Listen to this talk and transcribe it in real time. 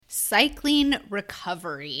Cycling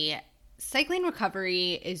recovery. Cycling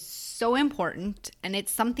recovery is so important, and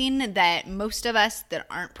it's something that most of us that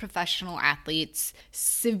aren't professional athletes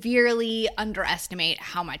severely underestimate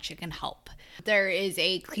how much it can help. There is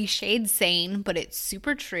a cliched saying, but it's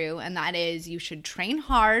super true, and that is you should train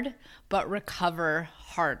hard, but recover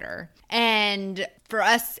harder. And for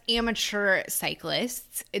us amateur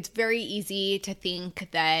cyclists, it's very easy to think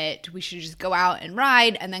that we should just go out and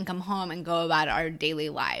ride and then come home and go about our daily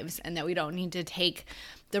lives, and that we don't need to take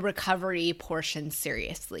the recovery portion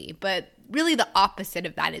seriously. But really the opposite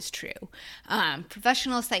of that is true.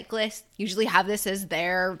 Professional cyclists usually have this as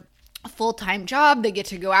their full-time job. They get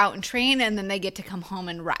to go out and train, and then they get to come home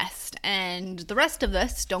and rest. And the rest of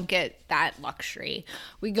us don't get that luxury.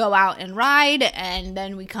 We go out and ride, and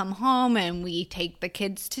then we come home and we take the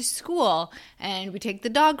kids to school, and we take the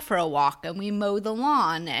dog for a walk, and we mow the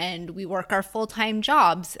lawn, and we work our full-time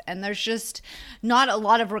jobs. And there's just not a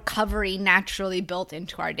lot of recovery naturally built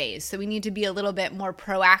into our days. So we need to be a little bit more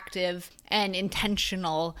proactive and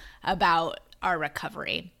intentional about our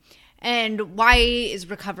recovery. And why is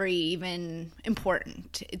recovery even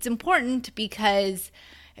important? It's important because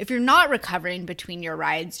if you're not recovering between your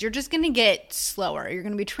rides, you're just going to get slower. You're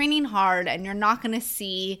going to be training hard, and you're not going to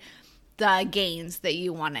see the gains that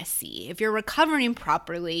you want to see. If you're recovering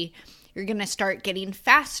properly, you're going to start getting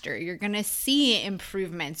faster. You're going to see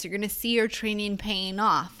improvements. You're going to see your training paying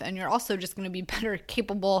off. And you're also just going to be better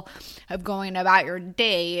capable of going about your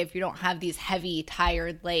day if you don't have these heavy,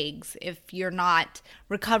 tired legs. If you're not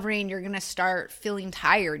recovering, you're going to start feeling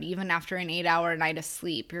tired even after an 8-hour night of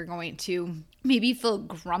sleep. You're going to maybe feel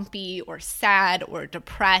grumpy or sad or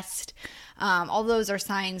depressed. All those are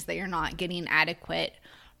signs that you're not getting adequate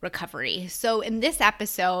recovery. So in this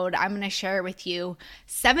episode, I'm going to share with you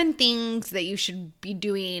 7 things that you should be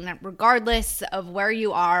doing regardless of where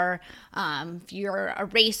you are. If you're a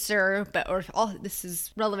racer, this is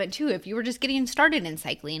relevant too. If you were just getting started in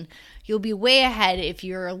cycling, you'll be way ahead if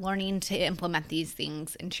you're learning to implement these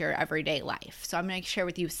things into your everyday life. So I'm going to share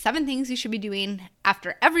with you 7 things you should be doing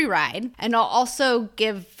after every ride. And I'll also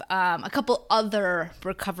give a couple other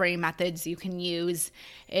recovery methods you can use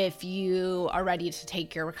if you are ready to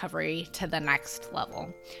take your recovery to the next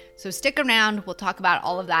level. So stick around. We'll talk about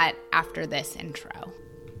all of that after this intro.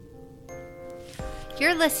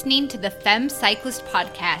 You're listening to the Femme Cyclist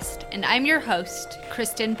Podcast, and I'm your host,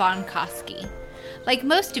 Kristen Bonkoski. Like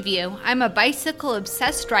most of you, I'm a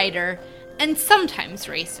bicycle-obsessed rider and sometimes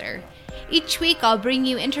racer. Each week, I'll bring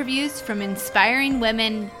you interviews from inspiring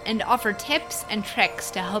women and offer tips and tricks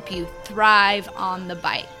to help you thrive on the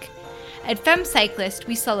bike. At Femme Cyclist,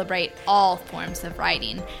 we celebrate all forms of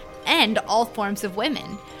riding and all forms of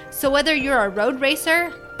women. So whether you're a road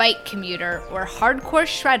racer, bike commuter, or hardcore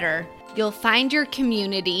shredder, you'll find your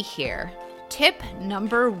community here. Tip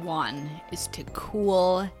number 1 is to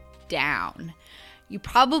cool down. You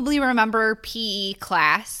probably remember PE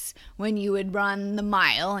class when you would run the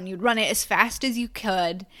mile and you'd run it as fast as you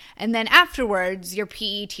could. And then afterwards, your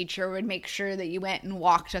PE teacher would make sure that you went and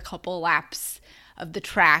walked a couple laps of the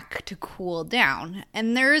track to cool down.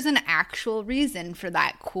 And there is an actual reason for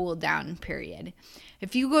that cool down period.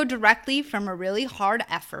 If you go directly from a really hard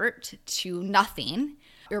effort to nothing,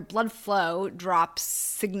 your blood flow drops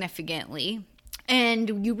significantly,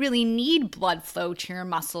 and you really need blood flow to your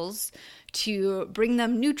muscles to bring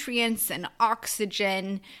them nutrients and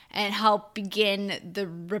oxygen and help begin the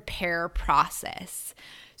repair process.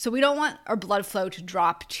 So we don't want our blood flow to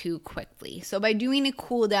drop too quickly. So by doing a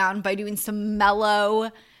cool down, by doing some mellow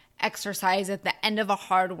exercise at the end of a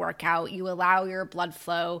hard workout, you allow your blood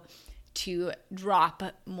flow to drop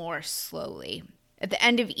more slowly. At the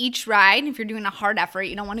end of each ride, if you're doing a hard effort,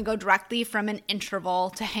 you don't want to go directly from an interval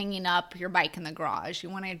to hanging up your bike in the garage. You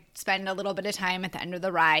want to spend a little bit of time at the end of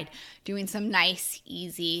the ride doing some nice,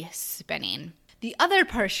 easy spinning. The other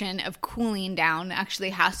portion of cooling down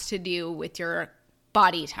actually has to do with your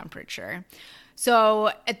body temperature.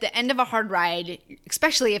 So at the end of a hard ride,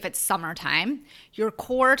 especially if it's summertime, your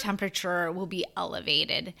core temperature will be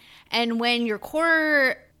elevated. And when your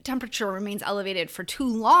core temperature remains elevated for too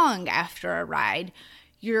long after a ride,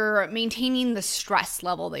 you're maintaining the stress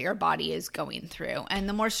level that your body is going through. And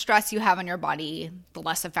the more stress you have on your body, the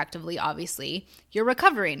less effectively, obviously, you're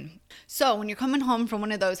recovering. So when you're coming home from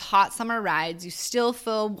one of those hot summer rides, you still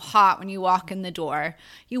feel hot when you walk in the door.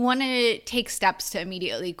 You want to take steps to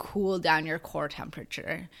immediately cool down your core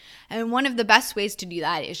temperature. And one of the best ways to do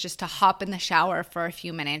that is just to hop in the shower for a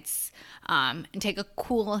few minutes and take a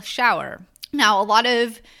cool shower. Now, a lot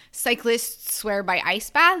of cyclists swear by ice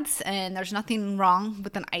baths, and there's nothing wrong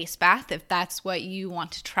with an ice bath if that's what you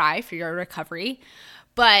want to try for your recovery.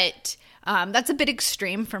 But That's a bit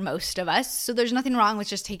extreme for most of us, so there's nothing wrong with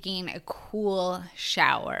just taking a cool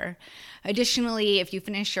shower. Additionally, if you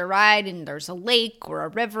finish your ride and there's a lake or a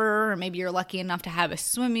river, or maybe you're lucky enough to have a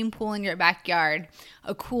swimming pool in your backyard,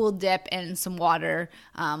 a cool dip and some water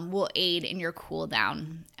will aid in your cool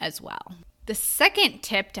down as well. The second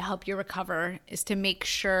tip to help you recover is to make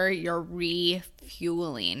sure you're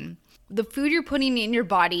refueling. The food you're putting in your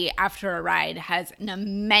body after a ride has an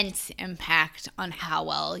immense impact on how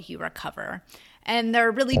well you recover. And there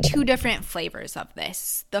are really two different flavors of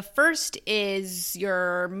this. The first is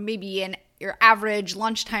your average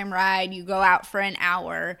lunchtime ride. You go out for an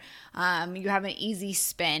hour. You have an easy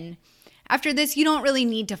spin. After this, you don't really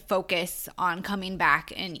need to focus on coming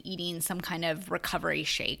back and eating some kind of recovery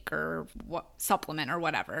shake or supplement or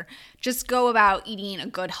whatever. Just go about eating a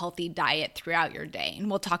good, healthy diet throughout your day. And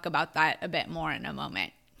we'll talk about that a bit more in a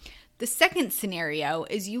moment. The second scenario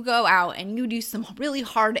is you go out and you do some really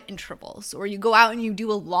hard intervals, or you go out and you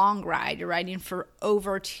do a long ride. You're riding for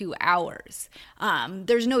over 2 hours.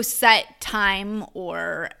 There's no set time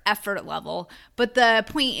or effort level, but the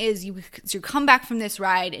point is you come back from this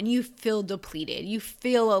ride and you feel depleted. You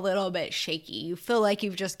feel a little bit shaky. You feel like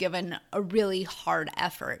you've just given a really hard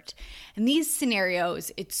effort. In these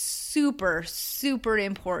scenarios, it's super, super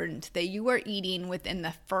important that you are eating within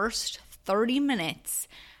the first 30 minutes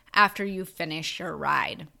after you finish your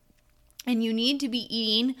ride. And you need to be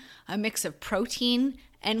eating a mix of protein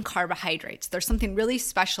and carbohydrates. There's something really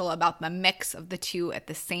special about the mix of the two at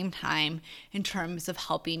the same time in terms of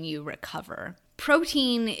helping you recover.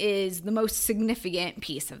 Protein is the most significant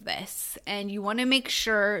piece of this, and you want to make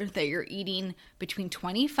sure that you're eating between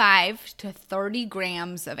 25 to 30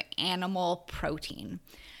 grams of animal protein.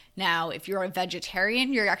 Now, if you're a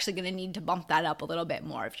vegetarian, you're actually going to need to bump that up a little bit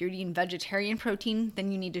more. If you're eating vegetarian protein,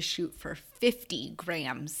 then you need to shoot for 50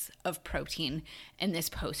 grams of protein in this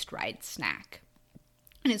post-ride snack.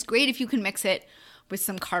 And it's great if you can mix it with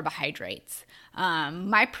some carbohydrates.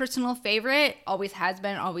 My personal favorite, always has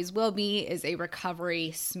been, always will be, is a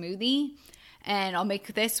recovery smoothie. And I'll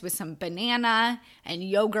make this with some banana and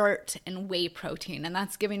yogurt and whey protein. And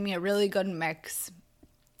that's giving me a really good mix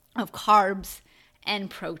of carbs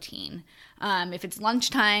and protein. If it's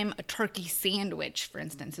lunchtime, a turkey sandwich, for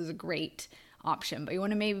instance, is a great option. But you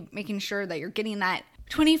want to be making sure that you're getting that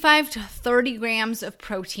 25 to 30 grams of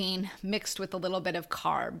protein mixed with a little bit of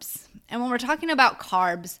carbs. And when we're talking about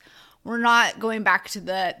carbs, we're not going back to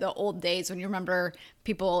the old days when you remember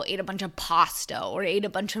people ate a bunch of pasta or ate a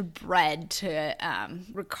bunch of bread to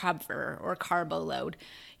recover or carbo load.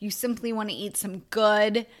 You simply want to eat some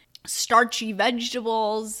good starchy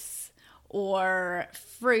vegetables or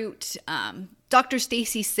fruit. Dr.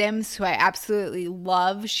 Stacy Sims, who I absolutely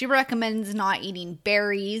love, she recommends not eating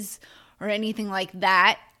berries or anything like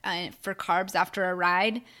that for carbs after a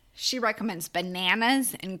ride. She recommends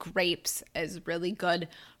bananas and grapes as really good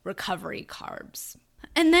recovery carbs.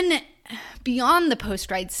 And then beyond the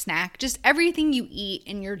post-ride snack, just everything you eat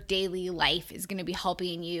in your daily life is going to be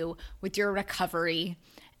helping you with your recovery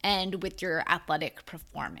and with your athletic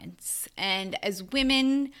performance. And as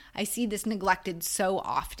women, I see this neglected so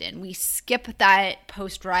often. We skip that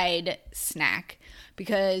post-ride snack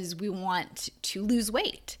because we want to lose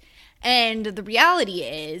weight. And the reality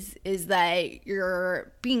is that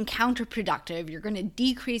you're being counterproductive. You're going to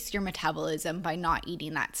decrease your metabolism by not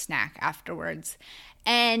eating that snack afterwards.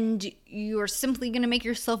 And you're simply going to make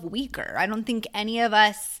yourself weaker. I don't think any of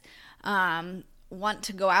us want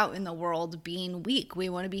to go out in the world being weak. We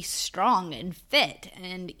want to be strong and fit,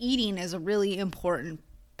 and eating is a really important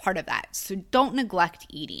part of that. So don't neglect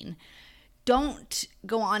eating. Don't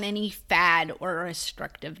go on any fad or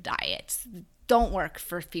restrictive diets. Don't work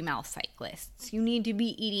for female cyclists. You need to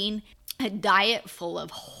be eating a diet full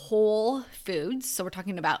of whole foods. So we're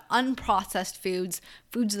talking about unprocessed foods,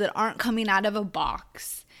 foods that aren't coming out of a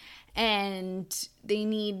box. And they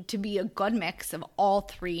need to be a good mix of all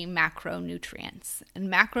three macronutrients. And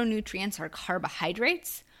macronutrients are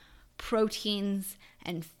carbohydrates, proteins,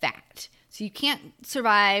 and fat. So you can't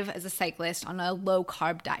survive as a cyclist on a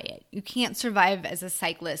low-carb diet. You can't survive as a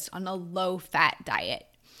cyclist on a low-fat diet.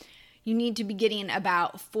 You need to be getting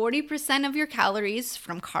about 40% of your calories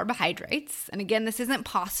from carbohydrates. And again, this isn't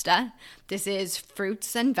pasta. This is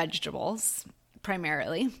fruits and vegetables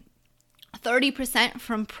primarily. 30%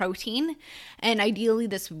 from protein, and ideally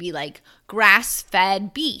this would be like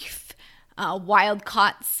grass-fed beef,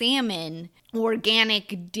 wild-caught salmon,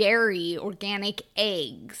 organic dairy, organic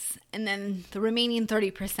eggs, and then the remaining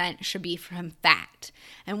 30% should be from fat.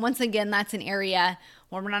 And once again, that's an area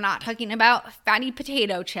where we're not talking about fatty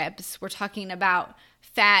potato chips. We're talking about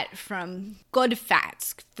fat from good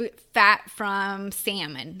fats, fat from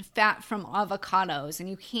salmon, fat from avocados, and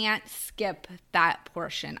you can't skip that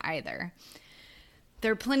portion either.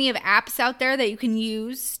 There are plenty of apps out there that you can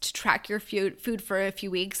use to track your food for a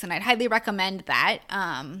few weeks, and I'd highly recommend that.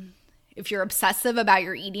 If you're obsessive about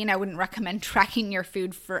your eating, I wouldn't recommend tracking your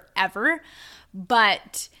food forever,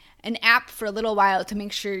 but an app for a little while to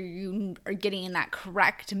make sure you are getting that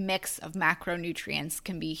correct mix of macronutrients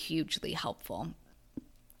can be hugely helpful.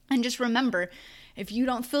 And just remember, if you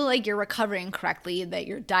don't feel like you're recovering correctly, that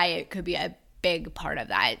your diet could be a big part of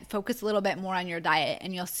that. Focus a little bit more on your diet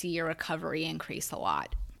and you'll see your recovery increase a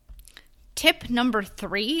lot. Tip number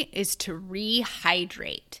 3 is to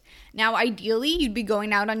rehydrate. Now, ideally, you'd be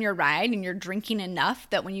going out on your ride and you're drinking enough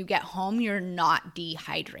that when you get home, you're not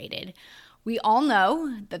dehydrated. We all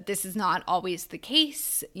know that this is not always the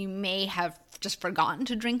case. You may have just forgotten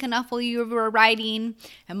to drink enough while you were riding.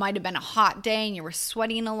 It might have been a hot day and you were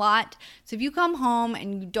sweating a lot. So if you come home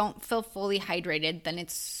and you don't feel fully hydrated, then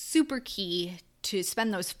it's super key to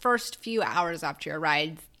spend those first few hours after your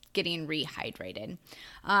ride getting rehydrated.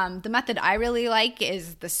 The method I really like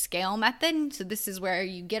is the scale method. So this is where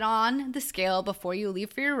you get on the scale before you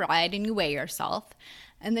leave for your ride and you weigh yourself.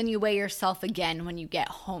 And then you weigh yourself again when you get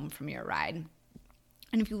home from your ride.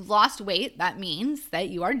 And if you lost weight, that means that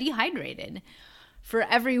you are dehydrated. For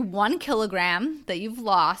every 1 kilogram that you've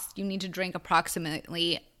lost, you need to drink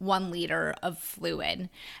approximately 1 liter of fluid.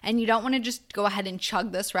 And you don't want to just go ahead and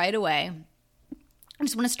chug this right away. I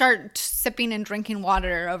just want to start sipping and drinking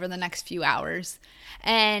water over the next few hours.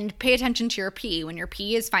 And pay attention to your pee. When your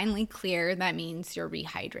pee is finally clear, that means you're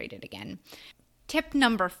rehydrated again. Tip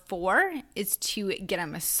number 4 is to get a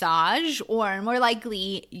massage, or more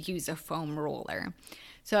likely, use a foam roller.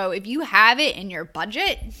 So if you have it in your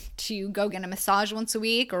budget to go get a massage once a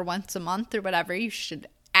week or once a month or whatever, you should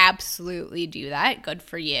absolutely do that. Good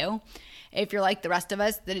for you. If you're like the rest of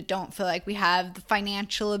us that don't feel like we have the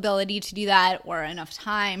financial ability to do that or enough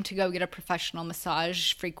time to go get a professional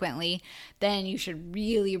massage frequently, then you should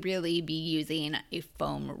really, really be using a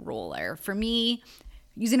foam roller. For me,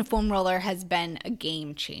 using a foam roller has been a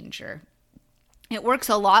game changer. It works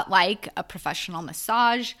a lot like a professional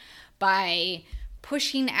massage by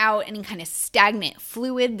pushing out any kind of stagnant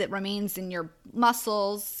fluid that remains in your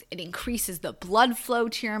muscles. It increases the blood flow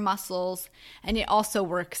to your muscles, and it also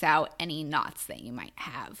works out any knots that you might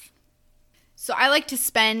have. So I like to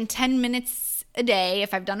spend 10 minutes a day,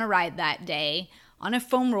 if I've done a ride that day, on a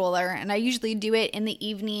foam roller, and I usually do it in the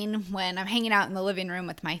evening when I'm hanging out in the living room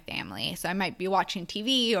with my family. So I might be watching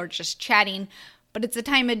TV or just chatting, but it's a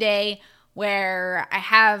time of day where I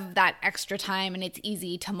have that extra time and it's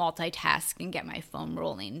easy to multitask and get my foam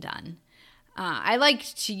rolling done. I like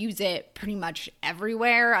to use it pretty much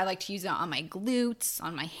everywhere. I like to use it on my glutes,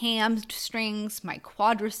 on my hamstrings, my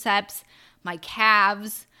quadriceps, my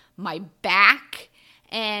calves, my back,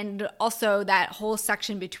 and also that whole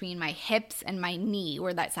section between my hips and my knee,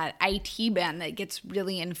 where that's that IT band that gets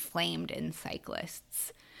really inflamed in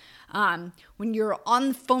cyclists. When you're on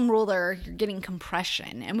the foam roller, you're getting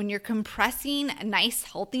compression. And when you're compressing a nice,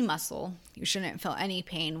 healthy muscle, you shouldn't feel any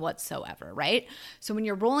pain whatsoever, right? So when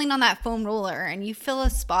you're rolling on that foam roller and you feel a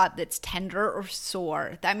spot that's tender or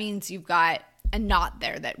sore, that means you've got a knot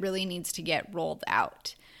there that really needs to get rolled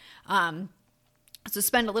out. So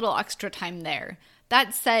spend a little extra time there.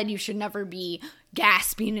 That said, you should never be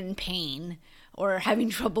gasping in pain or having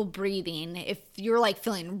trouble breathing. If you're like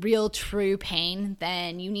feeling real true pain,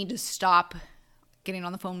 then you need to stop getting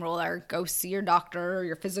on the foam roller, go see your doctor or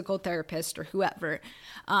your physical therapist or whoever.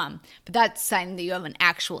 But that's a sign that you have an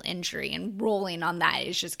actual injury, and rolling on that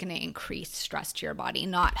is just going to increase stress to your body,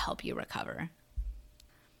 not help you recover.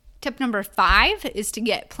 Tip number 5 is to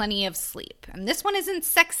get plenty of sleep. And this one isn't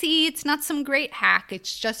sexy. It's not some great hack.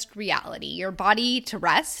 It's just reality. Your body, to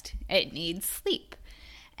rest, it needs sleep.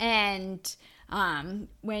 And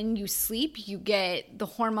when you sleep, you get the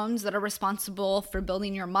hormones that are responsible for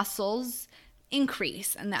building your muscles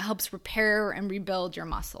increase, and that helps repair and rebuild your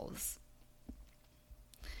muscles.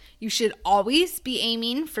 You should always be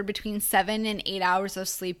aiming for between 7 and 8 hours of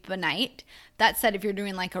sleep a night. That said, if you're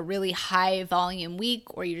doing like a really high volume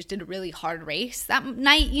week or you just did a really hard race, that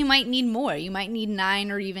night you might need more. You might need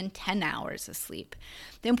 9 or even 10 hours of sleep.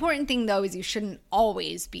 The important thing though is you shouldn't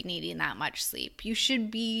always be needing that much sleep. You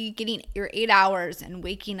should be getting your 8 hours and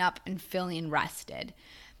waking up and feeling rested.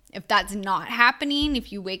 If that's not happening,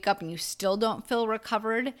 if you wake up and you still don't feel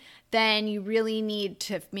recovered, then you really need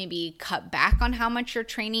to maybe cut back on how much you're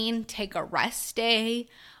training, take a rest day,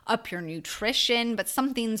 up your nutrition, but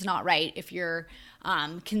something's not right if you're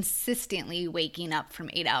consistently waking up from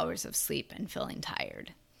 8 hours of sleep and feeling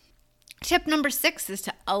tired. Tip number 6 is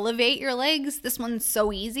to elevate your legs. This one's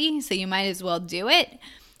so easy, so you might as well do it.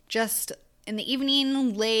 Just in the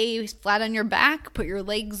evening, lay flat on your back, put your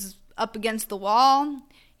legs up against the wall.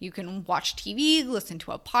 You can watch TV, listen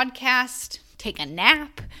to a podcast, take a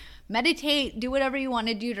nap, meditate, do whatever you want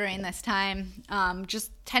to do during this time.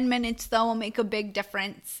 Just 10 minutes, though, will make a big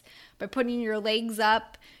difference. By putting your legs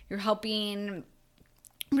up, you're helping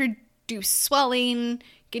reduce swelling,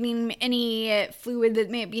 getting any fluid that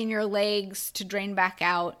may be in your legs to drain back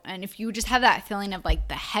out. And if you just have that feeling of like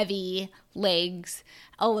the heavy legs,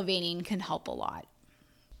 elevating can help a lot.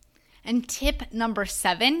 And tip number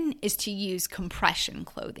 7 is to use compression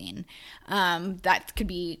clothing. That could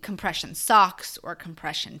be compression socks or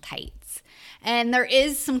compression tights. And there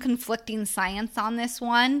is some conflicting science on this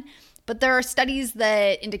one, but there are studies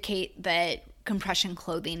that indicate that compression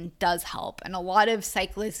clothing does help, and a lot of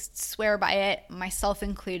cyclists swear by it, myself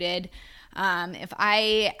included. If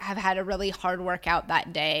I have had a really hard workout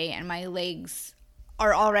that day and my legs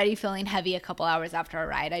are already feeling heavy a couple hours after a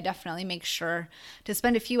ride, I definitely make sure to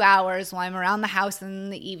spend a few hours while I'm around the house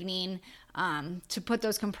in the evening to put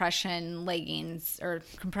those compression leggings or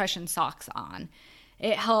compression socks on.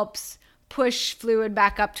 It helps push fluid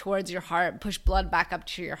back up towards your heart, push blood back up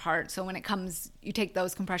to your heart. So when it comes, you take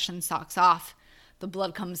those compression socks off, the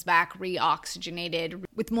blood comes back reoxygenated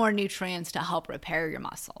with more nutrients to help repair your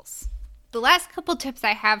muscles. The last couple tips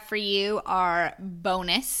I have for you are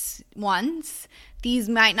bonus ones. These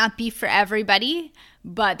might not be for everybody,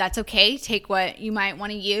 but that's okay. Take what you might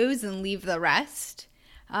want to use and leave the rest.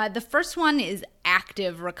 The first one is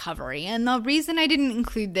active recovery. And the reason I didn't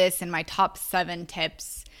include this in my top 7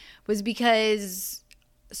 tips was because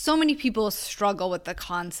so many people struggle with the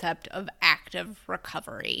concept of active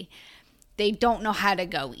recovery. They don't know how to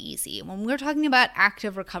go easy. When we're talking about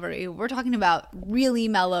active recovery, we're talking about really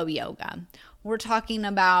mellow yoga. We're talking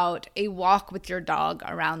about a walk with your dog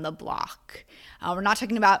around the block. We're not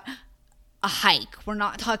talking about a hike. We're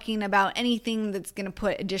not talking about anything that's going to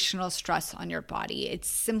put additional stress on your body. It's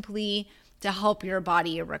simply to help your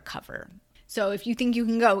body recover. So if you think you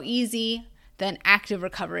can go easy, then active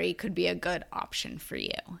recovery could be a good option for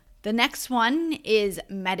you. The next one is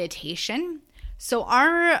meditation. So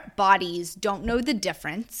our bodies don't know the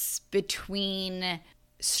difference between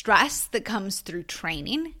stress that comes through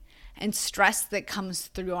training and stress that comes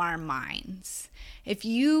through our minds. If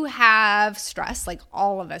you have stress, like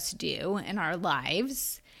all of us do in our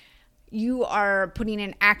lives, you are putting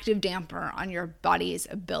an active damper on your body's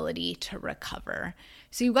ability to recover.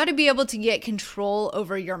 So you've got to be able to get control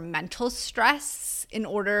over your mental stress in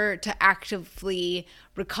order to actively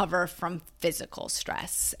recover from physical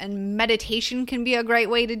stress. And meditation can be a great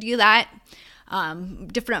way to do that.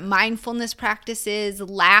 Different mindfulness practices,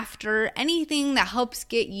 laughter, anything that helps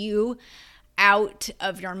get you out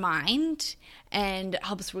of your mind and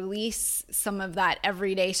helps release some of that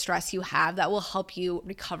everyday stress you have that will help you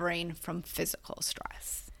recovering from physical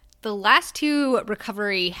stress. The last 2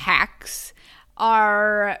 recovery hacks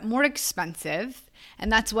are more expensive, and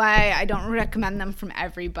that's why I don't recommend them from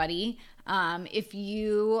everybody. If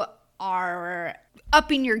you are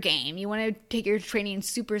upping your game, you want to take your training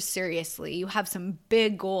super seriously, you have some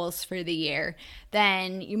big goals for the year,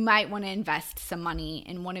 then you might want to invest some money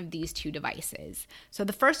in one of these 2 devices. So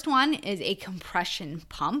the first one is a compression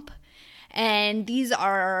pump. And these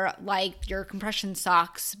are like your compression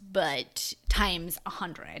socks, but times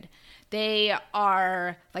 100. They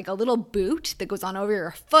are like a little boot that goes on over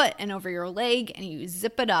your foot and over your leg, and you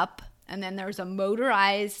zip it up. And then there's a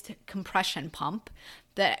motorized compression pump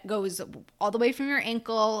that goes all the way from your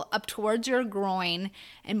ankle up towards your groin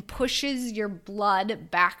and pushes your blood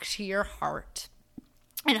back to your heart.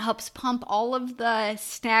 And it helps pump all of the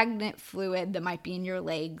stagnant fluid that might be in your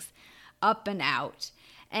legs up and out.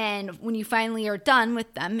 And when you finally are done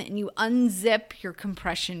with them and you unzip your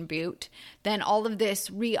compression boot, then all of this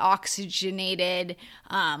reoxygenated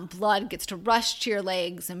blood gets to rush to your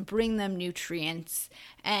legs and bring them nutrients.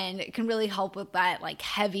 And it can really help with that like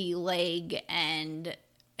heavy leg and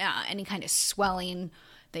any kind of swelling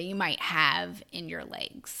that you might have in your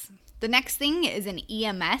legs. The next thing is an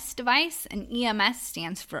EMS device, and EMS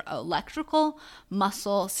stands for electrical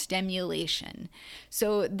muscle stimulation.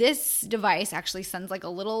 So this device actually sends like a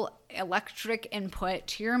little electric input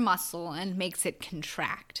to your muscle and makes it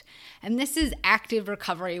contract. And this is active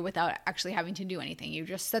recovery without actually having to do anything. You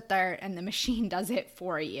just sit there and the machine does it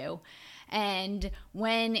for you. And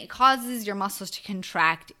when it causes your muscles to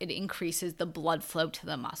contract, it increases the blood flow to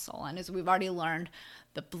the muscle. And as we've already learned,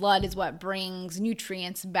 the blood is what brings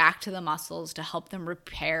nutrients back to the muscles to help them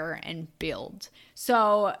repair and build.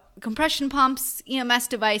 So compression pumps, EMS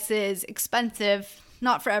devices, expensive,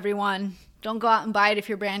 not for everyone. Don't go out and buy it if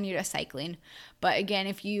you're brand new to cycling. But again,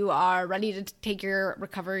 if you are ready to take your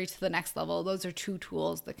recovery to the next level, those are 2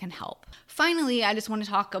 tools that can help. Finally, I just want to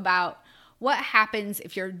talk about what happens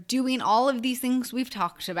if you're doing all of these things we've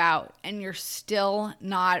talked about and you're still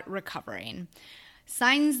not recovering.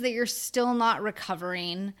 Signs that you're still not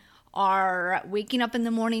recovering are waking up in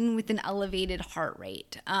the morning with an elevated heart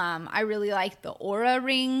rate. I really like the Oura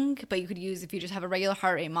Ring, but you could use, if you just have a regular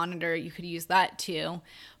heart rate monitor, you could use that too.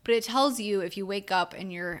 But it tells you if you wake up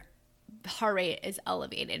and your heart rate is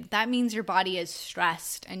elevated, that means your body is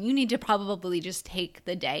stressed and you need to probably just take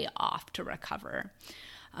the day off to recover.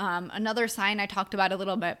 Another sign I talked about a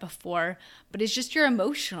little bit before, but it's just your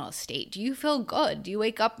emotional state. Do you feel good? Do you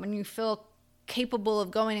wake up and you feel capable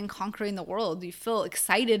of going and conquering the world? Do you feel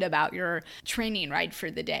excited about your training ride for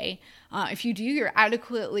the day? If you do, you're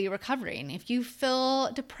adequately recovering. If you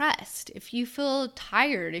feel depressed, if you feel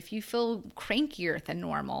tired, if you feel crankier than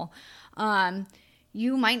normal,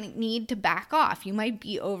 you might need to back off. You might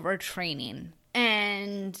be overtraining.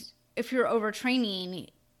 And if you're overtraining,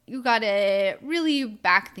 you gotta really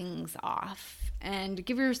back things off and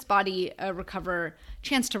give your body a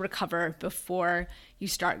chance to recover before you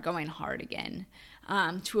start going hard again.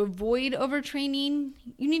 To avoid overtraining,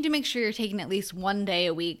 you need to make sure you're taking at least 1 day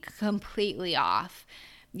a week completely off.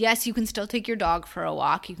 Yes, you can still take your dog for a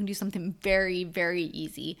walk. You can do something very, very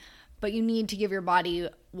easy, but you need to give your body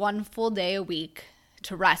 1 full day a week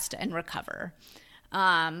to rest and recover.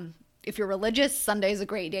 If you're religious, Sunday is a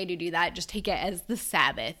great day to do that. Just take it as the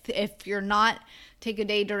Sabbath. If you're not, take a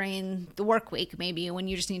day during the work week, maybe when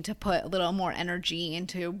you just need to put a little more energy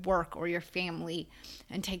into work or your family,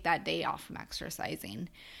 and take that day off from exercising.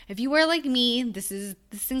 If you are like me, this is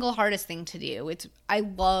the single hardest thing to do. I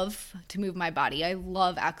love to move my body. I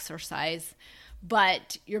love exercise,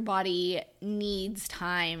 but your body needs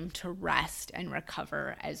time to rest and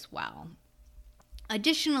recover as well.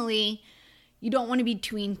 Additionally, you don't want to be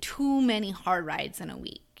doing too many hard rides in a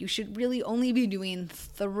week. You should really only be doing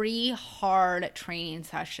 3 hard training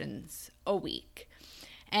sessions a week.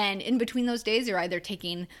 And in between those days, you're either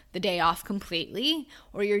taking the day off completely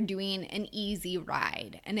or you're doing an easy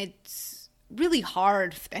ride. And it's really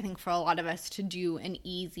hard, I think, for a lot of us to do an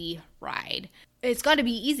easy ride. It's got to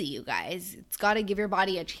be easy, you guys. It's got to give your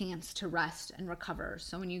body a chance to rest and recover.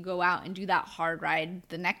 So when you go out and do that hard ride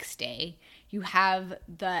the next day, you have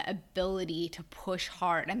the ability to push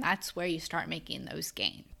hard, and that's where you start making those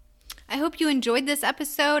gains. I hope you enjoyed this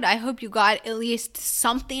episode. I hope you got at least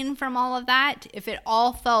something from all of that. If it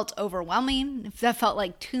all felt overwhelming, if that felt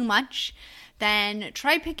like too much, then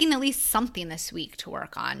try picking at least something this week to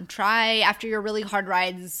work on. Try, after your really hard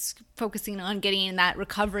rides, focusing on getting that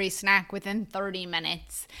recovery snack within 30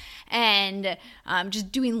 minutes and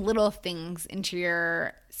just doing little things into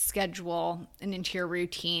your schedule and into your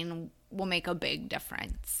routine will make a big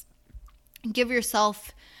difference. Give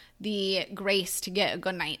yourself the grace to get a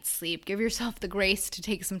good night's sleep. Give yourself the grace to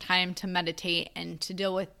take some time to meditate and to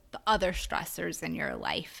deal with the other stressors in your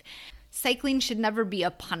life. Cycling should never be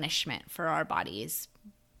a punishment for our bodies.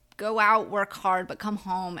 Go out, work hard, but come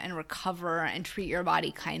home and recover and treat your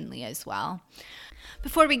body kindly as well.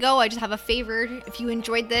 Before we go, I just have a favor. If you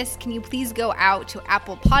enjoyed this, can you please go out to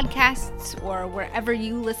Apple Podcasts or wherever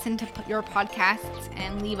you listen to your podcasts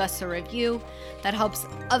and leave us a review? That helps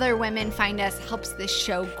other women find us, helps this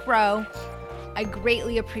show grow. I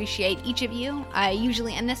greatly appreciate each of you. I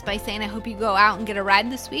usually end this by saying I hope you go out and get a ride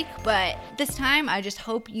this week, but this time I just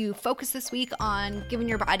hope you focus this week on giving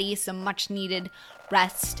your body some much needed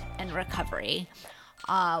rest and recovery.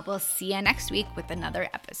 We'll see you next week with another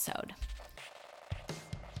episode.